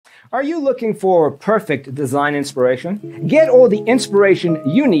Are you looking for perfect design inspiration? Get all the inspiration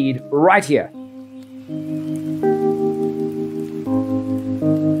you need right here.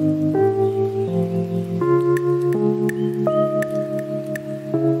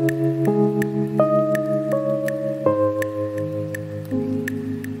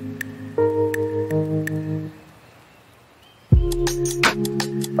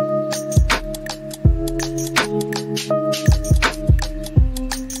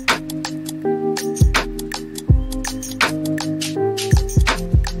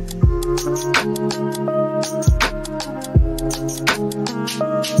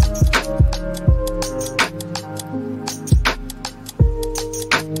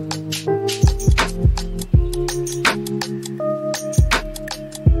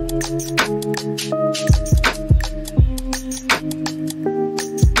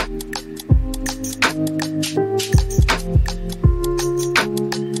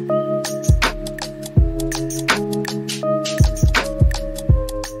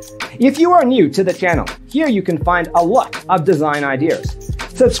 If you are new to the channel, here you can find a lot of design ideas.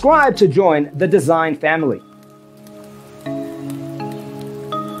 Subscribe to join the design family.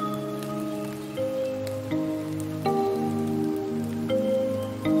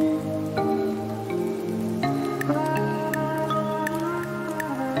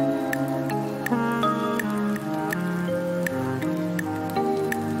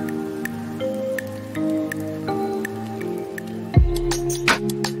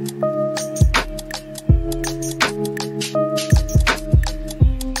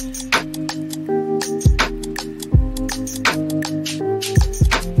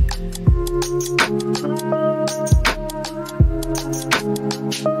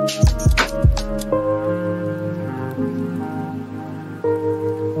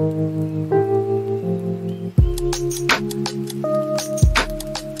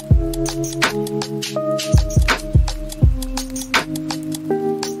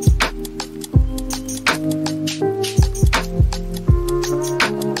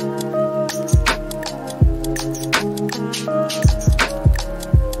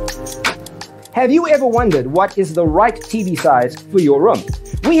 Have you ever wondered what is the right TV size for your room?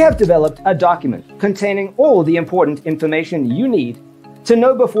 We have developed a document containing all the important information you need to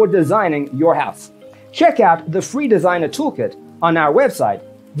know before designing your house. Check out the free designer toolkit on our website,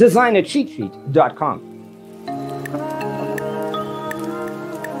 designercheatsheet.com.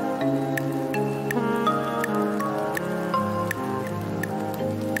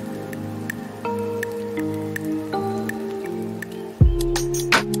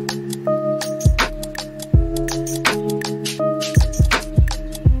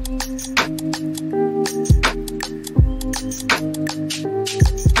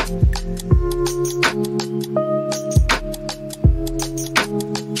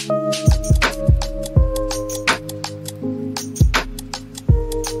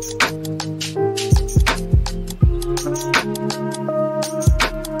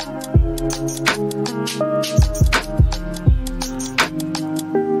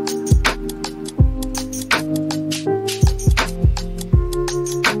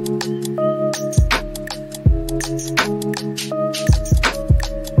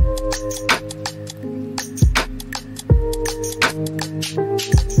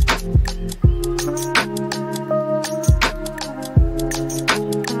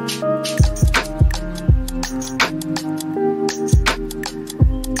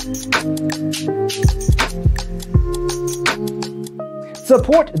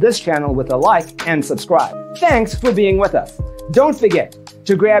 Support this channel with a like and subscribe. Thanks for being with us. Don't forget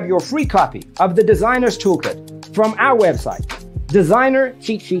to grab your free copy of the Designer's Toolkit from our website,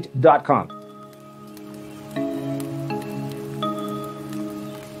 designercheatsheet.com.